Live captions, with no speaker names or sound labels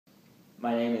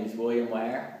My name is William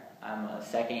Ware. I'm a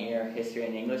second-year history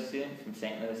and English student from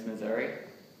St. Louis, Missouri.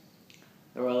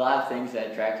 There were a lot of things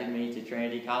that attracted me to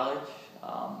Trinity College.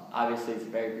 Obviously, it's a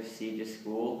very prestigious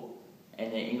school,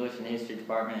 and the English and history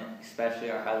department especially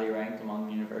are highly ranked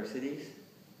among universities.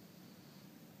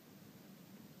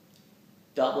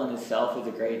 Dublin itself is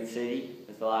a great city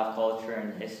with a lot of culture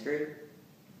and history.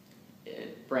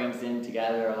 It brings in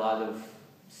together a lot of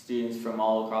students from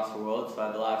all across the world, so I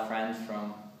have a lot of friends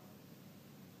from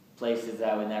places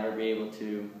that I would never be able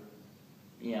to,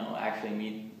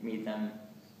 actually meet them.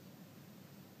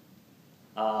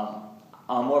 On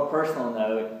a more personal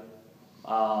note,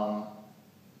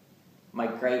 my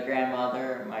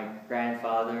great-grandmother, my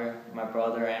grandfather, my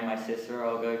brother, and my sister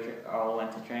all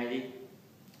went to Trinity.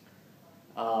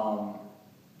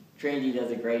 Trinity does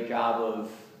a great job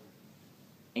of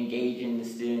engaging the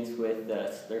students with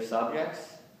their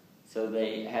subjects. So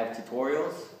they have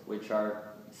tutorials, which are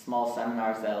small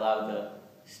seminars that allow the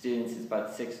students, it's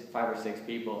about 5 or 6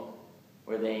 people,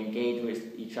 where they engage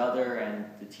with each other and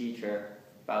the teacher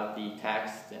about the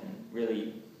text and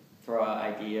really throw out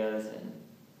ideas. And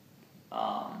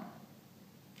on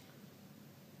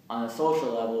a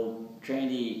social level,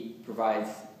 Trinity provides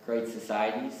great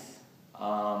societies.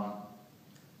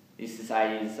 These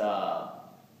societies are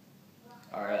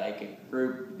like a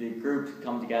group. The groups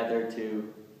come together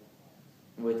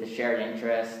with a shared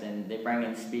interest, and they bring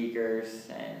in speakers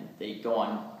and they go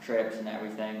on trips and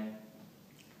everything.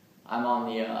 I'm on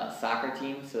the soccer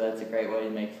team, so that's a great way to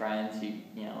make friends. You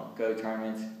go to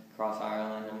tournaments across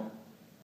Ireland and